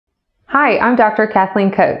Hi, I'm Dr.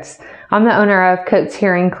 Kathleen Coates. I'm the owner of Coates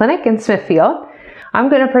Hearing Clinic in Smithfield. I'm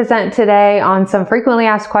going to present today on some frequently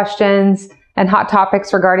asked questions and hot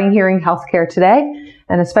topics regarding hearing healthcare today,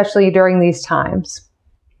 and especially during these times.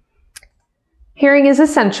 Hearing is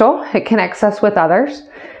essential. It connects us with others.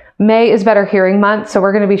 May is Better Hearing Month, so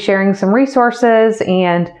we're going to be sharing some resources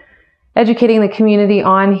and educating the community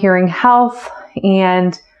on hearing health,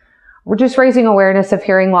 and we're just raising awareness of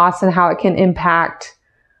hearing loss and how it can impact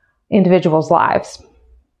individuals' lives.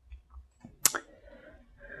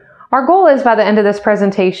 Our goal is by the end of this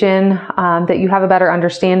presentation that you have a better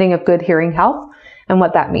understanding of good hearing health and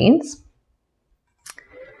what that means.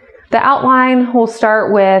 The outline will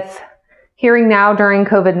start with hearing now during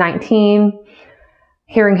COVID-19,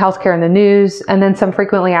 hearing healthcare in the news, and then some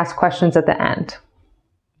frequently asked questions at the end.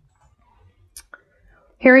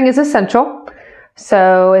 Hearing is essential,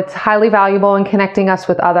 so it's highly valuable in connecting us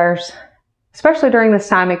with others. Especially during this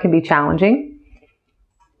time, it can be challenging.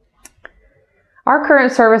 Our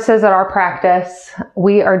current services at our practice,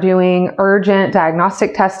 we are doing urgent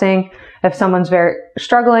diagnostic testing if someone's very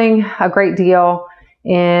struggling a great deal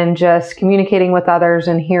in just communicating with others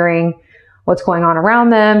and hearing what's going on around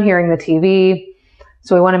them, hearing the TV.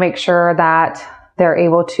 So we want to make sure that they're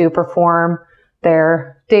able to perform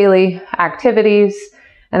their daily activities,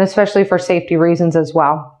 and especially for safety reasons as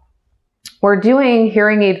well. We're doing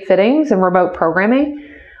hearing aid fittings and remote programming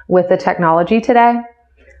with the technology today.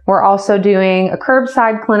 We're also doing a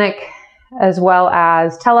curbside clinic as well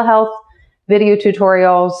as telehealth, video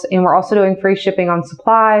tutorials, and we're also doing free shipping on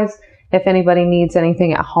supplies if anybody needs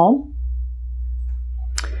anything at home.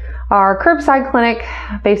 Our curbside clinic,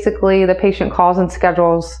 basically the patient calls and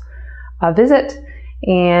schedules a visit,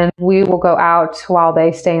 and we will go out while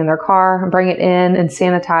they stay in their car and bring it in and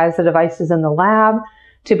sanitize the devices in the lab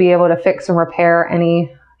to be able to fix and repair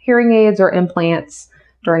any hearing aids or implants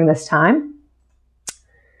during this time.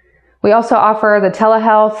 We also offer the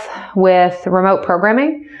telehealth with remote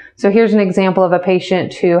programming. So here's an example of a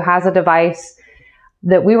patient who has a device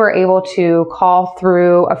that we were able to call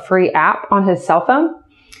through a free app on his cell phone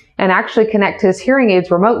and actually connect his hearing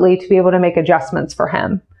aids remotely to be able to make adjustments for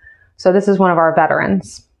him. So this is one of our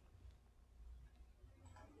veterans.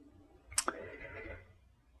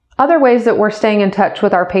 Other ways that we're staying in touch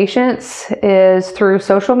with our patients is through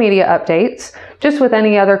social media updates, just with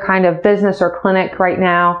any other kind of business or clinic right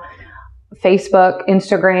now. Facebook,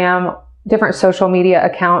 Instagram, different social media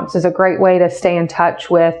accounts is a great way to stay in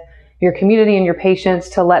touch with your community and your patients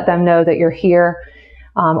to let them know that you're here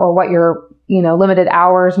or what your limited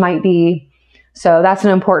hours might be. So that's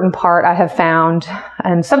an important part I have found.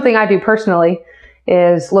 And something I do personally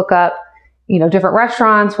is look up, different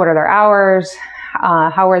restaurants, what are their hours,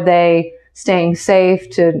 how are they staying safe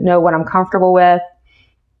to know what I'm comfortable with.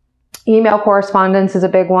 Email correspondence is a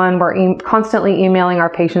big one. We're constantly emailing our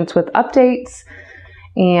patients with updates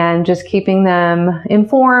and just keeping them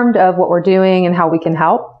informed of what we're doing and how we can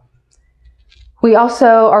help. We also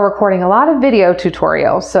are recording a lot of video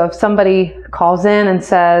tutorials. So if somebody calls in and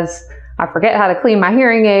says, I forget how to clean my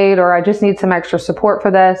hearing aid, or I just need some extra support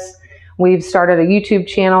for this, we've started a YouTube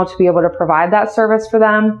channel to be able to provide that service for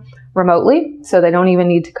them remotely, so they don't even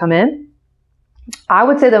need to come in. I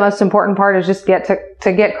would say the most important part is just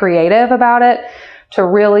to get creative about it, to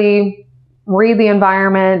really read the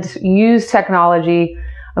environment, use technology,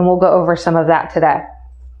 and we'll go over some of that today.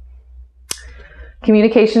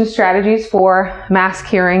 Communication strategies for mask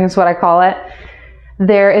hearing is what I call it.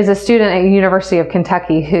 There is a student at University of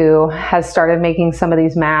Kentucky who has started making some of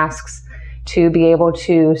these masks to be able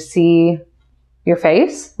to see your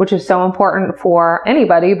face, which is so important for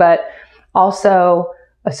anybody, but also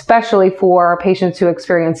especially for patients who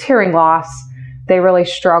experience hearing loss. They really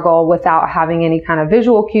struggle without having any kind of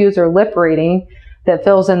visual cues or lip reading that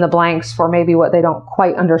fills in the blanks for maybe what they don't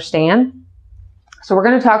quite understand. So we're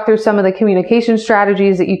going to talk through some of the communication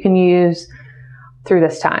strategies that you can use through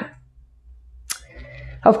this time.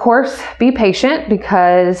 Of course, be patient,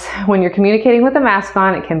 because when you're communicating with a mask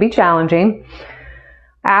on, it can be challenging.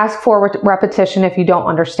 Ask for repetition if you don't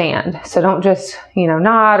understand. So don't just,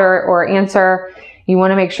 nod or answer. You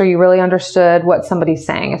want to make sure you really understood what somebody's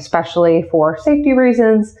saying, especially for safety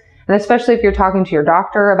reasons, and especially if you're talking to your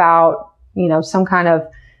doctor about, some kind of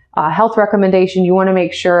health recommendation. You want to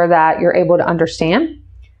make sure that you're able to understand.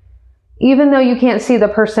 Even though you can't see the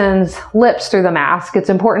person's lips through the mask, it's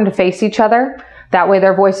important to face each other. That way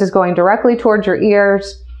their voice is going directly towards your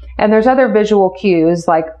ears. And there's other visual cues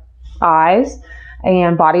like eyes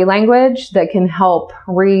and body language that can help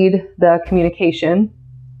read the communication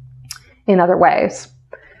in other ways.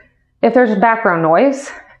 If there's background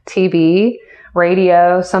noise, TV,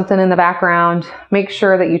 radio, something in the background, make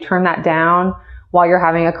sure that you turn that down while you're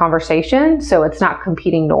having a conversation so it's not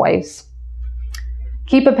competing noise.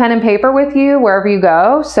 Keep a pen and paper with you wherever you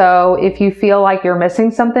go. So if you feel like you're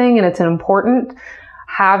missing something and it's important,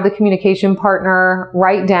 have the communication partner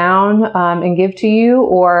write down and give to you,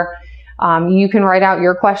 or you can write out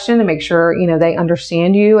your question to make sure they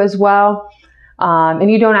understand you as well.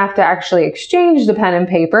 And you don't have to actually exchange the pen and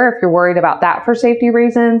paper if you're worried about that for safety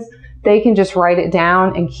reasons. They can just write it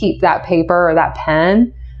down and keep that paper or that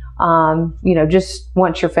pen, just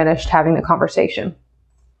once you're finished having the conversation.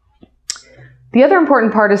 The other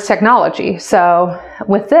important part is technology. So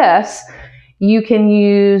with this, you can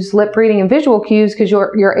use lip reading and visual cues because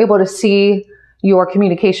you're able to see your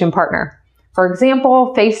communication partner. For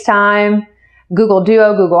example, FaceTime, Google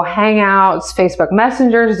Duo, Google Hangouts, Facebook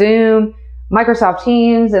Messenger, Zoom, Microsoft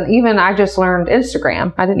Teams, and even I just learned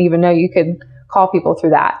Instagram. I didn't even know you could call people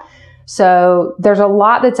through that. So there's a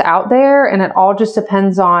lot that's out there, and it all just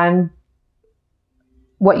depends on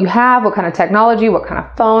what you have, what kind of technology, what kind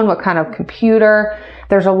of phone, what kind of computer.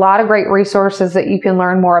 There's a lot of great resources that you can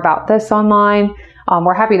learn more about this online.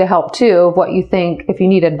 We're happy to help too, of what you think, if you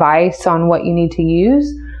need advice on what you need to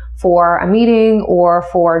use for a meeting or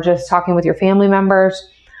for just talking with your family members,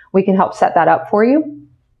 we can help set that up for you.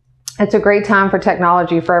 It's a great time for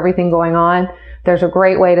technology, for everything going on. There's a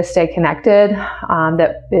great way to stay connected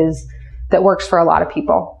that works for a lot of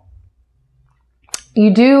people.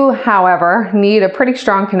 You do, however, need a pretty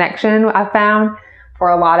strong connection, I've found, for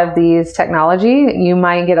a lot of these technology. You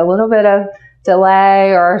might get a little bit of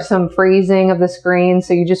delay or some freezing of the screen,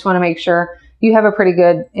 so you just want to make sure you have a pretty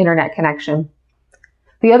good internet connection.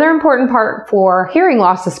 The other important part for hearing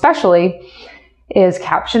loss especially is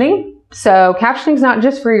captioning. So captioning is not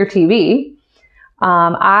just for your TV.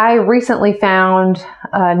 I recently found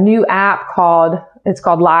a new app called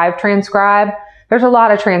Live Transcribe. There's a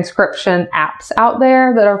lot of transcription apps out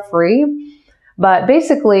there that are free, but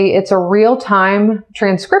basically it's a real-time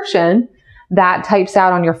transcription that types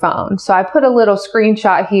out on your phone. So I put a little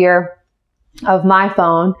screenshot here of my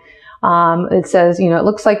phone. It says, it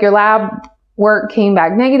looks like your lab work came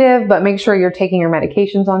back negative, but make sure you're taking your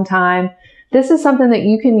medications on time. This is something that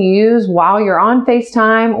you can use while you're on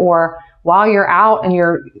FaceTime or while you're out and you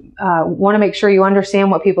want to make sure you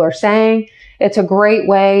understand what people are saying. It's a great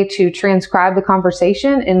way to transcribe the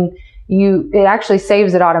conversation, and it actually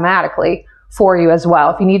saves it automatically for you as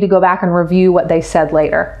well if you need to go back and review what they said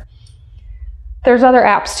later. There's other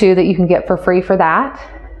apps too that you can get for free for that.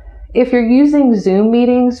 If you're using Zoom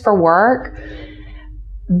meetings for work,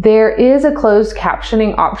 there is a closed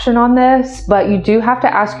captioning option on this, but you do have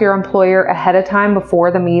to ask your employer ahead of time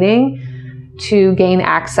before the meeting to gain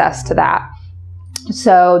access to that.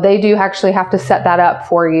 So they do actually have to set that up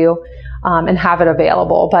for you and have it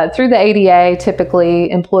available. But through the ADA,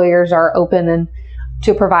 typically employers are open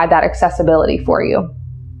to provide that accessibility for you.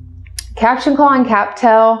 Caption Call and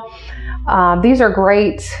CapTel, these are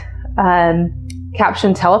great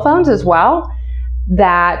caption telephones as well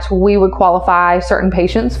that we would qualify certain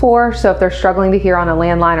patients for. So if they're struggling to hear on a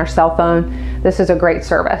landline or cell phone, this is a great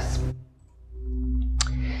service.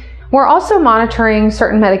 We're also monitoring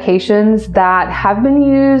certain medications that have been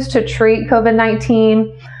used to treat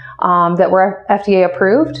COVID-19 that were FDA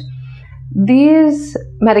approved. These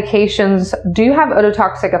medications do have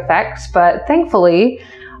ototoxic effects, but thankfully,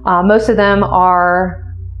 most of them are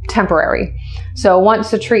temporary. So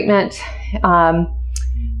once the treatment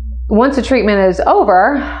is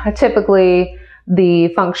over, typically the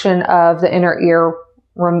function of the inner ear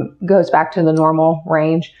goes back to the normal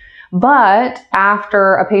range. But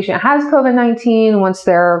after a patient has COVID-19, once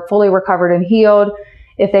they're fully recovered and healed,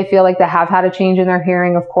 if they feel like they have had a change in their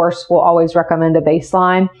hearing, of course, we'll always recommend a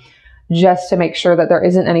baseline just to make sure that there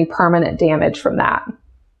isn't any permanent damage from that.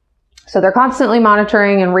 So they're constantly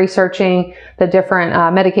monitoring and researching the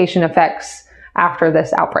different medication effects after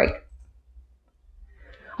this outbreak.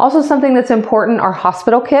 Also, something that's important are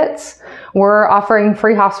hospital kits. We're offering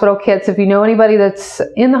free hospital kits. If you know anybody that's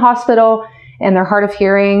in the hospital and they're hard of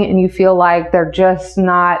hearing and you feel like they just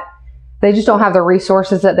don't have the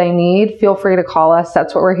resources that they need, feel free to call us.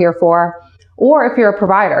 That's what we're here for. Or if you're a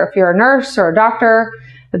provider, if you're a nurse or a doctor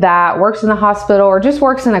that works in the hospital or just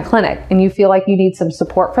works in a clinic and you feel like you need some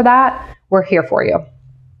support for that, we're here for you.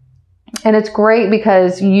 And it's great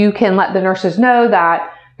because you can let the nurses know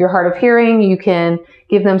that you're hard of hearing. You can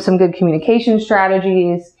give them some good communication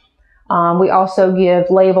strategies. We also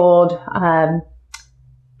give labeled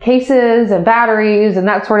cases and batteries and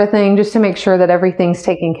that sort of thing just to make sure that everything's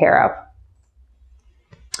taken care of.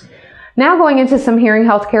 Now going into some hearing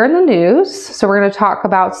healthcare in the news. So we're going to talk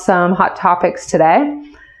about some hot topics today.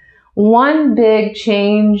 One big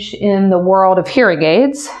change in the world of hearing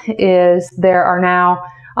aids is there are now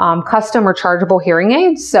custom rechargeable hearing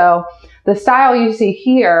aids. So the style you see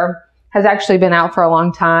here has actually been out for a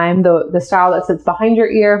long time. The style that sits behind your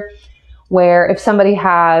ear, where if somebody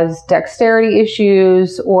has dexterity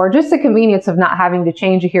issues or just the convenience of not having to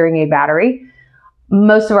change a hearing aid battery,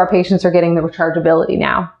 most of our patients are getting the rechargeability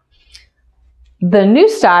now. The new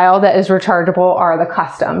style that is rechargeable are the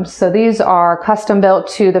customs. So these are custom built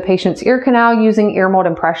to the patient's ear canal using ear mold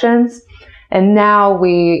impressions. And now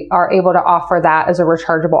we are able to offer that as a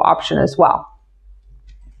rechargeable option as well.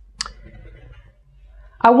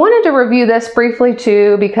 I wanted to review this briefly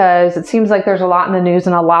too, because it seems like there's a lot in the news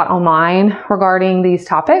and a lot online regarding these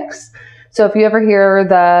topics. So if you ever hear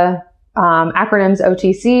the acronyms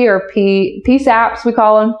OTC or PSAPs, we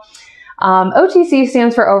call them. OTC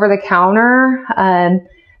stands for over-the-counter.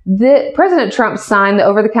 President Trump signed the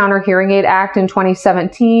Over-the-Counter Hearing Aid Act in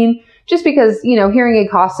 2017, just because, hearing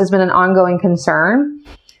aid cost has been an ongoing concern.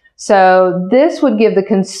 So this would give the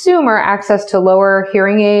consumer access to lower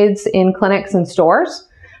hearing aids in clinics and stores.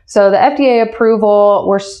 So the FDA approval,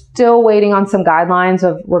 we're still waiting on some guidelines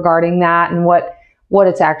regarding that and what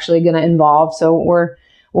it's actually going to involve. So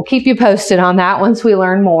we'll keep you posted on that once we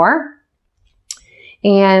learn more.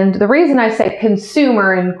 And the reason I say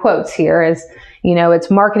consumer in quotes here is, it's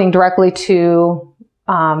marketing directly to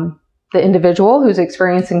the individual who's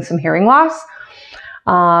experiencing some hearing loss.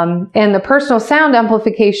 And the personal sound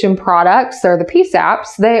amplification products, they're the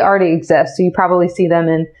PSAPs, they already exist. So you probably see them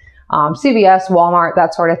in CVS, Walmart,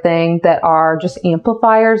 that sort of thing, that are just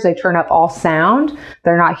amplifiers. They turn up all sound.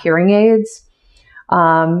 They're not hearing aids.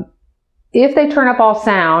 If they turn up all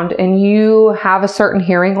sound and you have a certain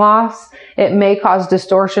hearing loss, it may cause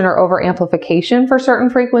distortion or over amplification for certain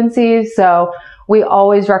frequencies. So we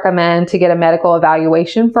always recommend to get a medical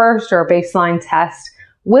evaluation first or a baseline test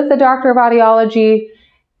with the doctor of audiology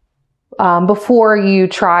before you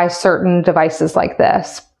try certain devices like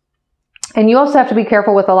this. And you also have to be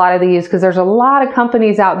careful with a lot of these because there's a lot of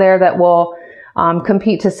companies out there that will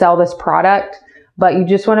compete to sell this product, but you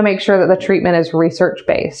just want to make sure that the treatment is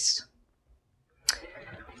research-based.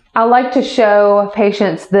 I like to show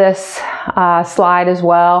patients this slide as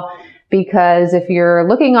well, because if you're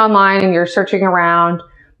looking online and you're searching around,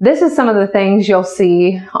 this is some of the things you'll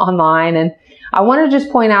see online. And I want to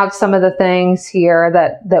just point out some of the things here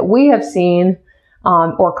that we have seen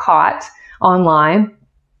or caught online.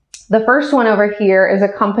 The first one over here is a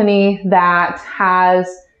company that has,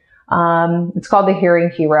 it's called the Hearing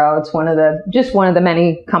Hero. It's one of the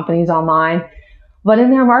many companies online. But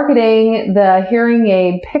in their marketing, the hearing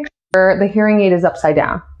aid picture, the hearing aid is upside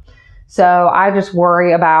down. So I just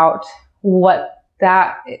worry about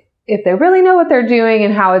if they really know what they're doing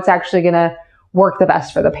and how it's actually going to work the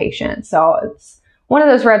best for the patient. So it's one of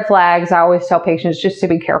those red flags I always tell patients just to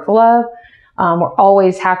be careful of. We're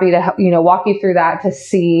always happy to walk you through that to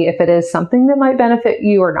see if it is something that might benefit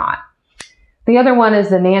you or not. The other one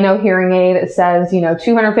is the Nano hearing aid. It says,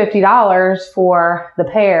 $250 for the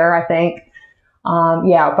pair, I think.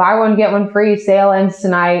 Buy one, get one free, sale ends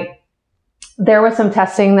tonight. There was some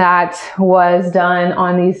testing that was done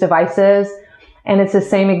on these devices, and it's the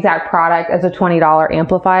same exact product as a $20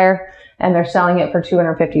 amplifier, and they're selling it for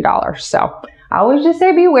 $250. So I always just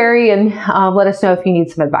say be wary and let us know if you need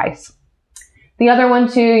some advice. The other one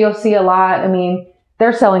too, you'll see a lot.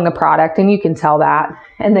 They're selling the product and you can tell that.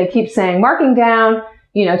 And they keep saying marking down,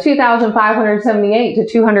 $2,578 to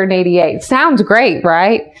 $288. Sounds great,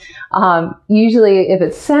 right? Usually if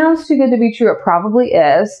it sounds too good to be true, it probably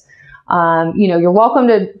is. You're welcome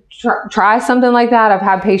to try something like that. I've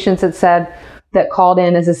had patients that called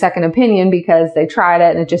in as a second opinion because they tried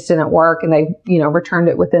it and it just didn't work, and they, returned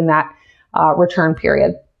it within that return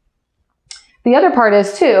period. The other part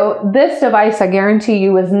is too, this device, I guarantee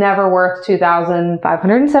you, was never worth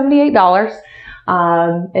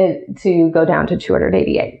 $2,578 to go down to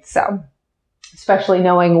 $288. So, especially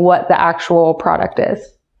knowing what the actual product is.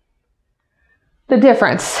 The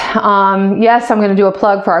difference. Yes, I'm going to do a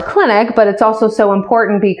plug for our clinic, but it's also so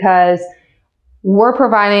important because we're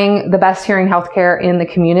providing the best hearing healthcare in the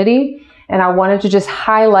community. And I wanted to just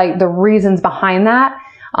highlight the reasons behind that.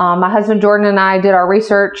 My husband Jordan and I did our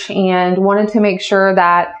research and wanted to make sure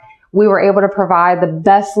that we were able to provide the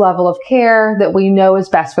best level of care that we know is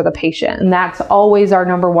best for the patient. And that's always our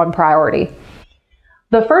number one priority.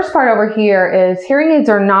 The first part over here is hearing aids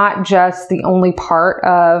are not just the only part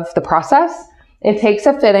of the process. It takes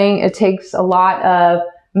a fitting. It takes a lot of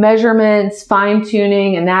measurements, fine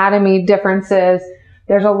tuning, anatomy differences.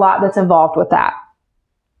 There's a lot that's involved with that.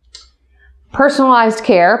 Personalized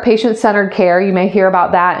care, patient-centered care, you may hear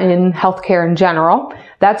about that in healthcare in general.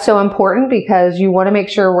 That's so important because you want to make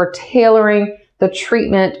sure we're tailoring the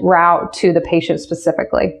treatment route to the patient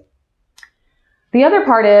specifically. The other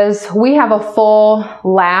part is we have a full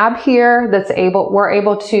lab here we're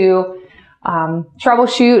able to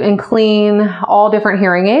troubleshoot and clean all different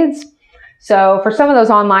hearing aids. So for some of those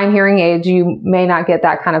online hearing aids, you may not get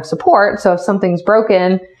that kind of support. So if something's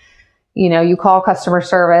broken, you call customer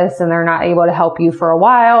service and they're not able to help you for a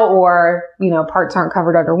while, or, parts aren't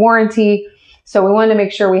covered under warranty. So we wanted to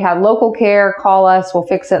make sure we had local care. Call us, we'll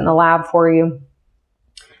fix it in the lab for you.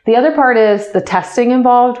 The other part is the testing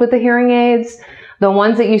involved with the hearing aids. The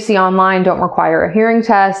ones that you see online don't require a hearing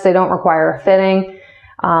test. They don't require a fitting.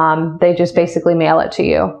 They just basically mail it to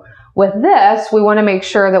you. With this, we want to make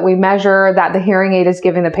sure that we measure that the hearing aid is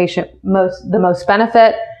giving the patient the most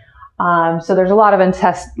benefit. So there's a lot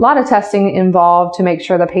of testing involved to make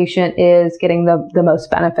sure the patient is getting the most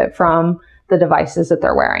benefit from the devices that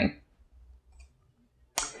they're wearing.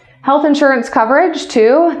 Health insurance coverage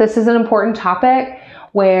too. This is an important topic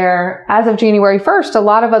where as of January 1st, a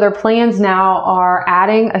lot of other plans now are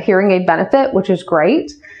adding a hearing aid benefit, which is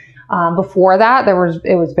great. Before that, it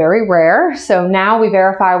was very rare. So now we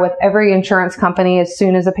verify with every insurance company as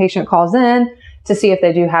soon as a patient calls in to see if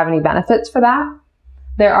they do have any benefits for that.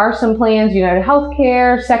 There are some plans, United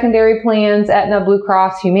Healthcare, secondary plans, Aetna, Blue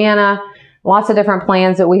Cross, Humana, lots of different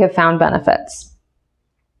plans that we have found benefits.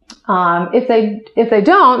 If they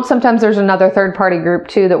don't, sometimes there's another third-party group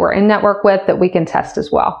too that we're in network with that we can test as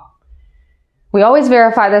well. We always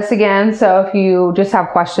verify this again, so if you just have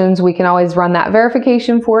questions, we can always run that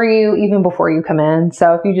verification for you even before you come in.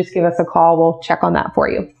 So if you just give us a call, we'll check on that for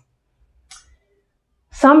you.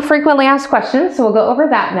 Some frequently asked questions, so we'll go over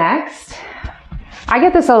that next. I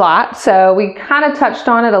get this a lot, so we kind of touched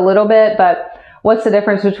on it a little bit, but what's the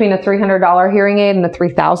difference between a $300 hearing aid and a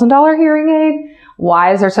 $3,000 hearing aid?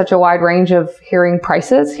 Why is there such a wide range of hearing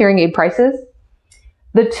aid prices?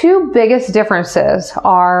 The two biggest differences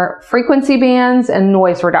are frequency bands and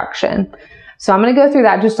noise reduction. So I'm going to go through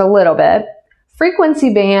that just a little bit.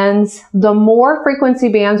 Frequency bands, the more frequency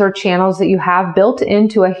bands or channels that you have built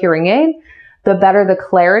into a hearing aid, the better the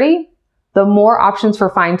clarity, the more options for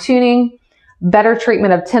fine tuning, better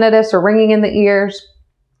treatment of tinnitus or ringing in the ears.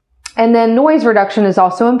 And then noise reduction is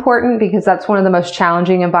also important because that's one of the most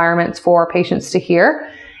challenging environments for patients to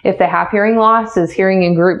hear. If they have hearing loss, is hearing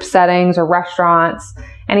in group settings or restaurants,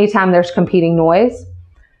 anytime there's competing noise.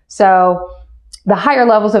 So the higher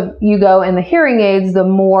levels of you go in the hearing aids, the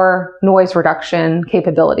more noise reduction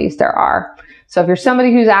capabilities there are. So if you're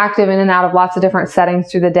somebody who's active in and out of lots of different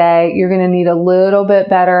settings through the day, you're going to need a little bit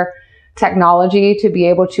better technology to be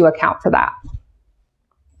able to account for that.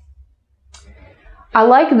 I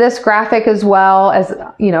like this graphic as well as,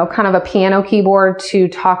 kind of a piano keyboard to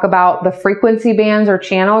talk about the frequency bands or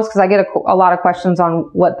channels, because I get a lot of questions on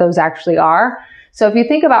what those actually are. So if you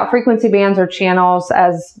think about frequency bands or channels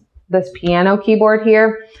as this piano keyboard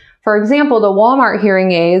here, for example, the Walmart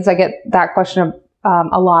hearing aids, I get that question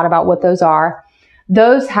a lot about what those are.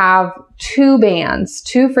 Those have two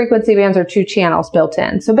frequency bands or two channels built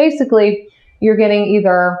in. So basically, you're getting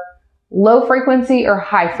either low frequency or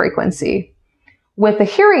high frequency. With the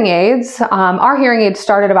hearing aids, our hearing aids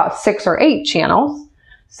start at about 6 or 8 channels.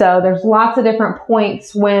 So there's lots of different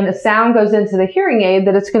points when a sound goes into the hearing aid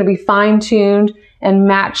that it's going to be fine-tuned and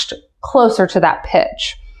matched closer to that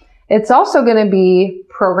pitch. It's also going to be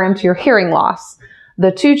programmed to your hearing loss.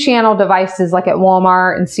 The 2-channel devices like at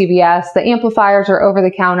Walmart and CVS, the amplifiers are over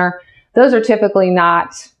the counter. Those are typically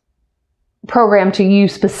not programmed to you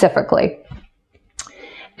specifically.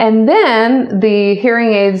 And then the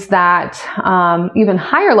hearing aids that, even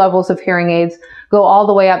higher levels of hearing aids go all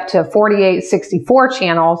the way up to 48, 64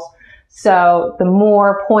 channels. So the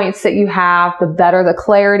more points that you have, the better the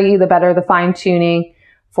clarity, the better the fine tuning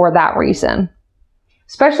for that reason.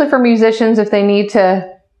 Especially for musicians, if they need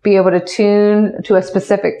to be able to tune to a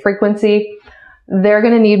specific frequency, they're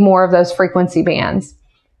going to need more of those frequency bands.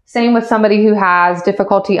 Same with somebody who has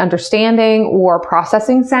difficulty understanding or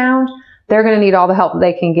processing sound. They're going to need all the help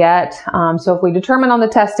they can get. So if we determine on the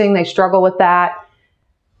testing they struggle with that,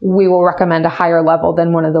 we will recommend a higher level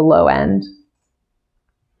than one of the low end.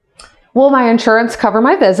 Will my insurance cover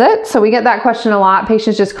my visit? So we get that question a lot.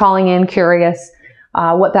 Patients just calling in curious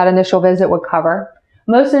what that initial visit would cover.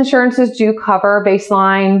 Most insurances do cover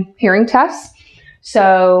baseline hearing tests.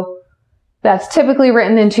 So that's typically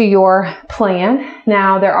written into your plan.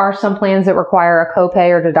 Now, there are some plans that require a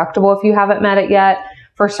copay or deductible if you haven't met it yet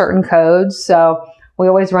for certain codes. So we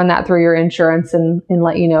always run that through your insurance and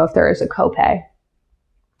let you know if there is a copay.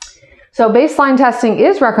 So baseline testing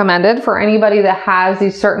is recommended for anybody that has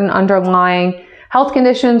these certain underlying health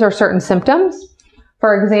conditions or certain symptoms.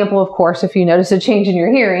 For example, of course, if you notice a change in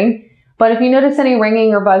your hearing, but if you notice any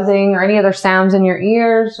ringing or buzzing or any other sounds in your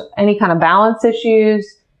ears, any kind of balance issues,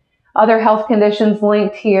 other health conditions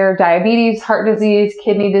linked here, diabetes, heart disease,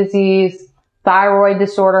 kidney disease, thyroid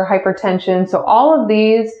disorder, hypertension. So all of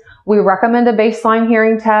these, we recommend a baseline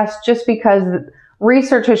hearing test just because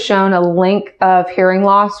research has shown a link of hearing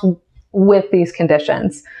loss with these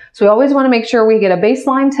conditions. So we always want to make sure we get a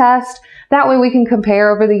baseline test. That way we can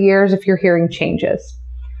compare over the years if your hearing changes.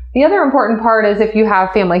 The other important part is if you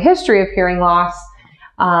have family history of hearing loss,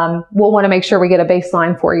 we'll want to make sure we get a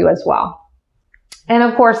baseline for you as well. And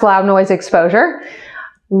of course, loud noise exposure.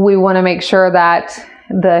 We want to make sure that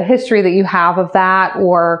the history that you have of that,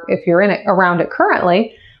 or if you're around it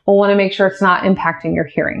currently, we'll want to make sure it's not impacting your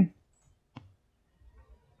hearing.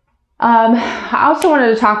 I also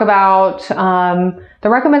wanted to talk about the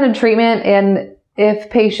recommended treatment, and if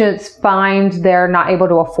patients find they're not able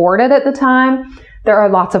to afford it at the time, there are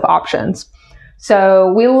lots of options.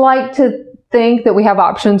 So we like to think that we have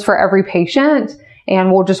options for every patient,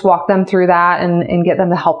 and we'll just walk them through that and get them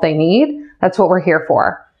the help they need. That's what we're here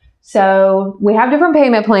for. So we have different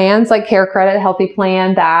payment plans like Care Credit, Healthy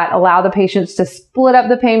Plan, that allow the patients to split up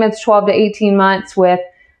the payments 12 to 18 months with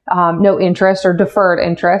no interest or deferred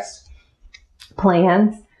interest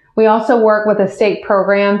plans. We also work with a state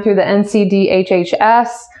program through the NCDHHS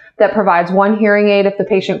that provides one hearing aid if the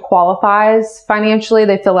patient qualifies financially.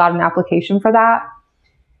 They fill out an application for that.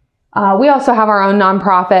 We also have our own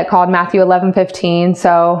nonprofit called Matthew 11:15.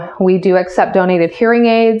 So we do accept donated hearing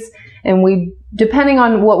aids, and we, depending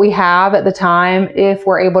on what we have at the time, if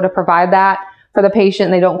we're able to provide that for the patient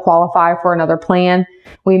and they don't qualify for another plan,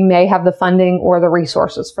 we may have the funding or the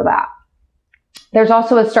resources for that. There's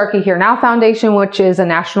also a Starkey Hear Now Foundation, which is a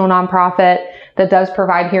national nonprofit that does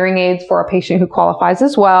provide hearing aids for a patient who qualifies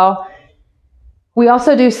as well. We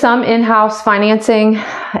also do some in-house financing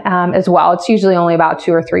as well. It's usually only about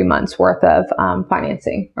 2 or 3 months worth of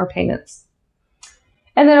financing or payments.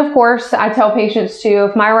 And then, of course, I tell patients too,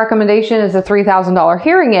 if my recommendation is a $3,000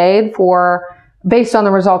 hearing aid based on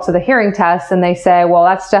the results of the hearing test, and they say, well,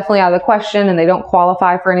 that's definitely out of the question, and they don't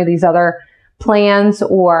qualify for any of these other plans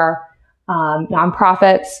or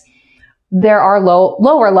nonprofits, there are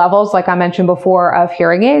lower levels, like I mentioned before, of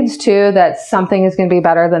hearing aids too, that something is going to be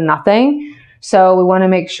better than nothing. So we want to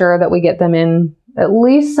make sure that we get them in at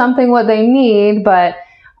least something what they need, but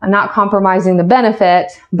not compromising the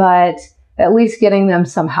benefit, but at least getting them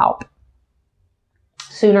some help.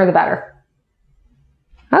 Sooner the better.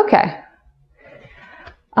 Okay.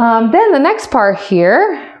 Then the next part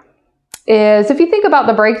here is, if you think about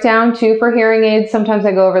the breakdown too for hearing aids, sometimes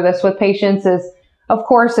I go over this with patients, is of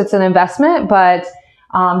course it's an investment, but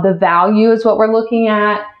the value is what we're looking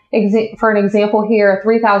at. For an example here, a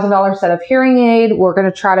 $3,000 set of hearing aid, we're going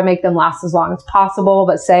to try to make them last as long as possible,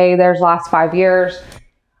 but say there's last 5 years,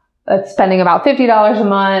 it's spending about $50 a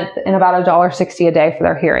month and about $1.60 a day for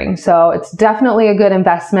their hearing. So it's definitely a good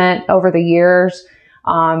investment over the years.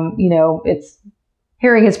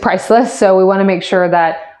 Hearing is priceless, so we want to make sure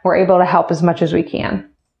that we're able to help as much as we can.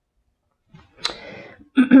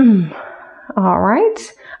 All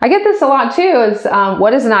right. I get this a lot too, is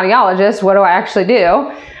what is an audiologist? What do I actually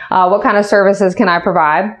do? What kind of services can I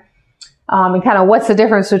provide? And kind of what's the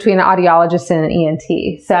difference between an audiologist and an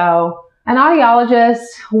ENT? So an audiologist,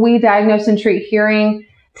 we diagnose and treat hearing,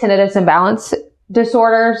 tinnitus, and balance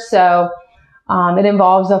disorders. So it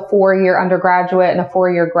involves a 4-year undergraduate and a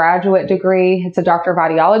 4-year graduate degree. It's a Doctor of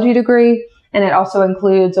Audiology degree. And it also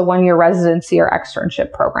includes a 1-year residency or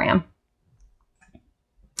externship program.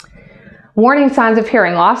 Warning signs of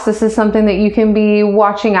hearing loss. This is something that you can be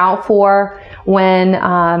watching out for when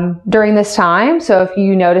during this time. So if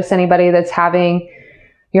you notice anybody that's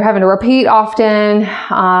you're having to repeat often,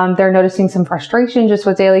 they're noticing some frustration just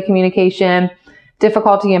with daily communication,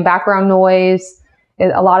 difficulty in background noise.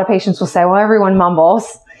 A lot of patients will say, well, everyone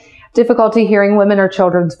mumbles. Difficulty hearing women or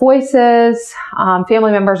children's voices.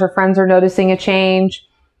 Family members or friends are noticing a change.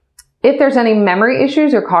 If there's any memory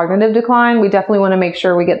issues or cognitive decline, we definitely want to make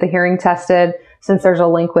sure we get the hearing tested, since there's a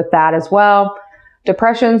link with that as well.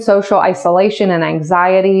 Depression, social isolation, and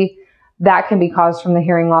anxiety, that can be caused from the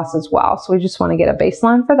hearing loss as well. So we just want to get a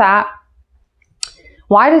baseline for that.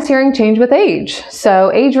 Why does hearing change with age?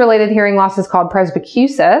 So age-related hearing loss is called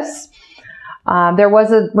presbycusis. There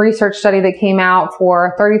was a research study that came out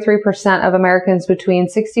for 33% of Americans between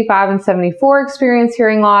 65 and 74 experience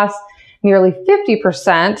hearing loss, nearly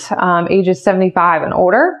 50% ages 75 and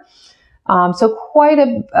older. So quite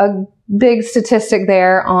a big statistic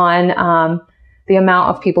there on the amount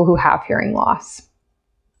of people who have hearing loss.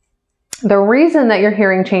 The reason that your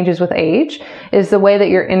hearing changes with age is the way that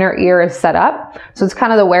your inner ear is set up. So it's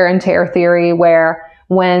kind of the wear and tear theory, where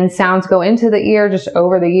when sounds go into the ear just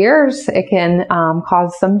over the years, it can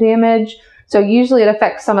cause some damage. So usually it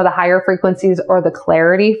affects some of the higher frequencies or the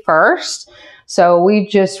clarity first. So we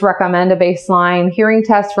just recommend a baseline hearing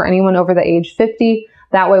test for anyone over the age 50.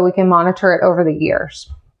 That way we can monitor it over the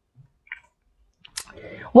years.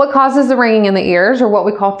 What causes the ringing in the ears, or what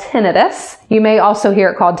we call tinnitus? You may also hear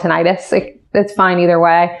it called tinnitus. It's fine either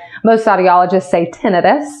way. Most audiologists say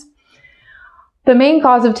tinnitus. The main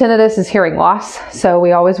cause of tinnitus is hearing loss. So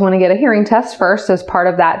we always want to get a hearing test first as part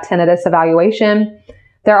of that tinnitus evaluation.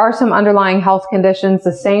 There are some underlying health conditions,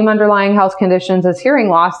 the same underlying health conditions as hearing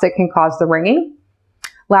loss, that can cause the ringing.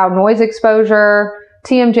 Loud noise exposure,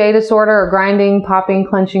 TMJ disorder, or grinding, popping,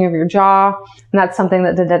 clenching of your jaw. And that's something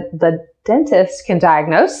that the dentist can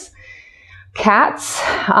diagnose. CATS,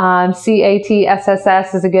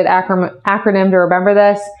 CATSSS is a good acronym to remember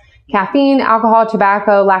this. Caffeine, alcohol,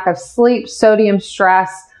 tobacco, lack of sleep, sodium,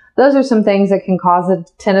 stress. Those are some things that can cause the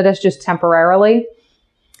tinnitus just temporarily.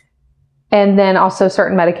 And then also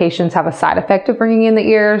certain medications have a side effect of ringing in the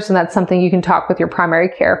ears, and that's something you can talk with your primary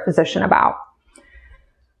care physician about.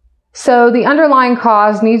 So the underlying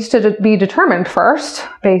cause needs to be determined first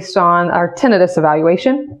based on our tinnitus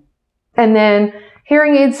evaluation. And then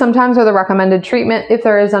hearing aids sometimes are the recommended treatment if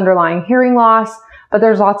there is underlying hearing loss, but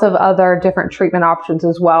there's lots of other different treatment options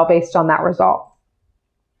as well based on that result.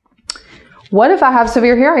 What if I have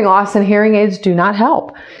severe hearing loss and hearing aids do not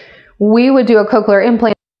help? We would do a cochlear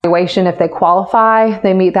implant evaluation if they qualify.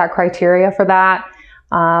 They meet that criteria for that.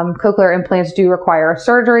 Cochlear implants do require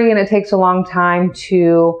surgery, and it takes a long time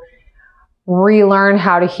to relearn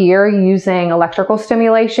how to hear using electrical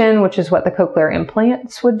stimulation, which is what the cochlear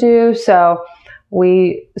implants would do. So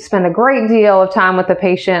we spend a great deal of time with the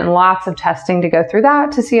patient and lots of testing to go through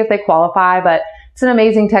that to see if they qualify, but it's an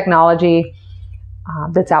amazing technology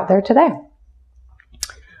that's out there today.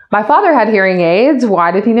 My father had hearing aids.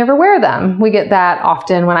 Why did he never wear them? We get that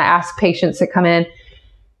often when I ask patients that come in,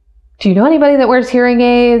 do you know anybody that wears hearing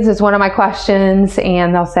aids? Is one of my questions.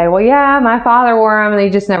 And they'll say, well, yeah, my father wore them and he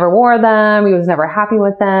just never wore them. He was never happy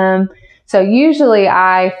with them. So usually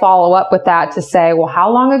I follow up with that to say, well,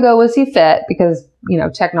 how long ago was he fit? Because, you know,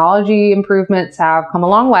 technology improvements have come a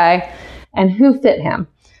long way. And who fit him?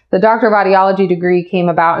 The Doctor of Audiology degree came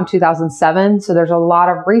about in 2007. So there's a lot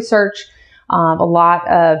of research, a lot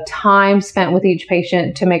of time spent with each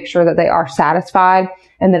patient to make sure that they are satisfied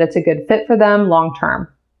and that it's a good fit for them long term.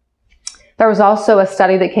 There was also a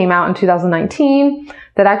study that came out in 2019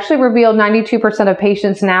 that actually revealed 92% of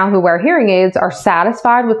patients now who wear hearing aids are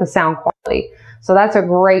satisfied with the sound quality. So that's a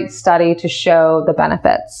great study to show the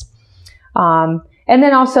benefits. And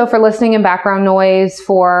then also for listening and background noise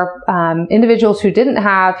for individuals who didn't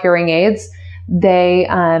have hearing aids,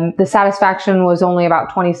 the satisfaction was only about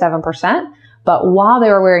 27%. But while they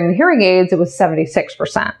were wearing the hearing aids, it was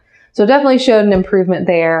 76%. So definitely showed an improvement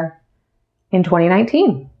there in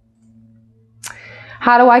 2019.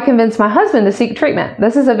 How do I convince my husband to seek treatment?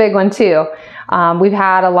 This is a big one too. We've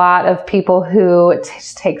had a lot of people who it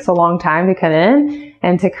just takes a long time to come in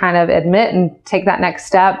and to kind of admit and take that next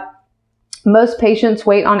step. Most patients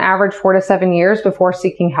wait on average 4 to 7 years before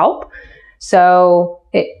seeking help. So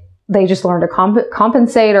they just learn to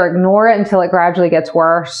compensate or ignore it until it gradually gets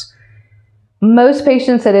worse. Most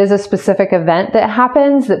patients, it is a specific event that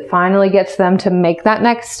happens that finally gets them to make that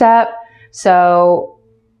next step. So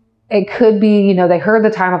it could be, you know, they heard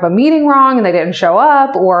the time of a meeting wrong and they didn't show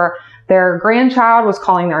up, or their grandchild was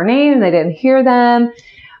calling their name and they didn't hear them.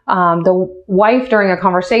 The wife during a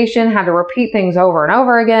conversation had to repeat things over and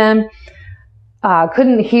over again.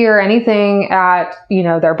 Couldn't hear anything at, you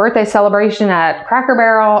know, their birthday celebration at Cracker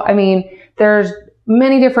Barrel. I mean, there's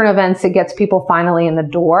many different events that gets people finally in the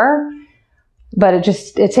door, but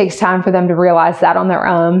it takes time for them to realize that on their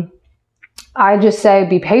own. I just say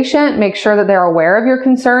be patient, make sure that they're aware of your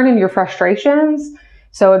concern and your frustrations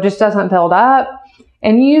so it just doesn't build up,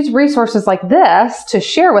 and use resources like this to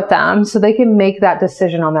share with them so they can make that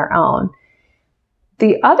decision on their own.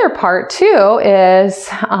 The other part too is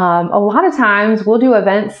a lot of times we'll do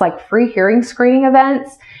events like free hearing screening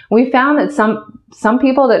events. We found that some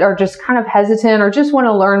people that are just kind of hesitant or just want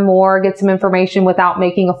to learn more, get some information without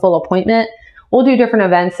making a full appointment, we'll do different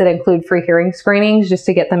events that include free hearing screenings just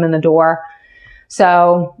to get them in the door.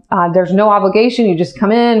 So there's no obligation. You just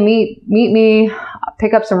come in, meet me,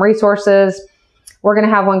 pick up some resources. We're going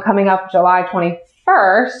to have one coming up July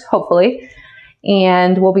 21st, hopefully.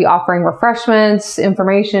 And we'll be offering refreshments,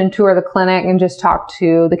 information, tour the clinic, and just talk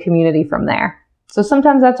to the community from there. So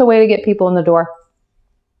sometimes that's a way to get people in the door.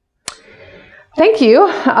 thank you.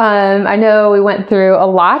 I know we went through a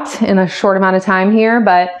lot in a short amount of time here,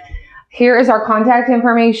 but here is our contact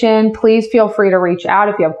information. Please feel free to reach out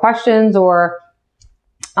if you have questions or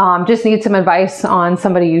just need some advice on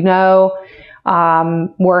somebody you know.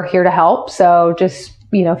 We're here to help. So just,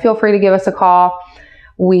 feel free to give us a call.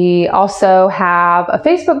 We also have a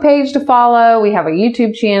Facebook page to follow. We have a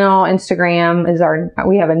YouTube channel. Instagram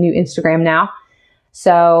we have a new Instagram now.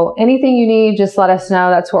 So anything you need, just let us know.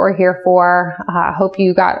 That's what we're here for. I hope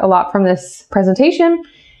you got a lot from this presentation,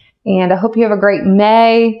 and I hope you have a great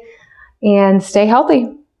May and stay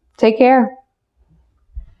healthy. Take care.